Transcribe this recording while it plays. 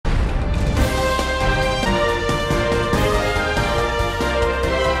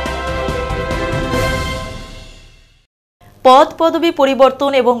পদ পদবি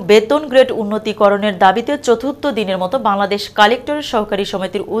পরিবর্তন এবং বেতন গ্রেড উন্নতিকরণের দাবিতে চতুর্থ দিনের মতো বাংলাদেশ কালেক্টরের সহকারী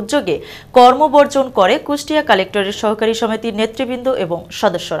সমিতির উদ্যোগে কর্মবর্জন করে কুষ্টিয়া কালেক্টরের সহকারী সমিতির নেতৃবৃন্দ এবং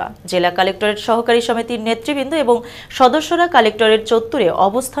সদস্যরা। জেলা কালেক্টরের সহকারী সমিতির নেতৃবৃন্দ এবং সদস্যরা কালেক্টরের চত্বরে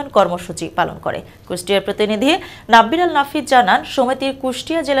অবস্থান কর্মসূচি পালন করে। কুষ্টিয়ার প্রতিনিধি নাব্বির আল নাফিদ জানান, সমিতির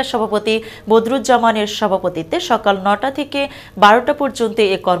কুষ্টিয়া জেলা সভাপতি বদরুজ্জামানের সভাপতিত্বে সকাল ৯টা থেকে ১২টা পর্যন্ত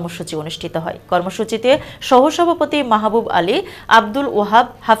এ কর্মসূচি অনুষ্ঠিত হয়। কর্মসূচিতে সহসভাপতি মাহবুব আলী, আব্দুল ওয়াহাব,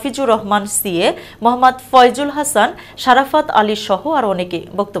 হাফিজুর রহমান সিএ, মোহাম্মদ ফয়জুল হাসান, শারাফাত আলী সহ আর অনেকে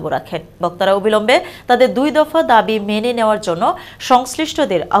বক্তব্য রাখেন। বক্তারা অবিলম্বে তাদের ২ দফা দাবি মেনে নেওয়ার জন্য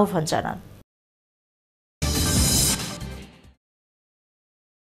সংশ্লিষ্টদের আহ্বান জানান।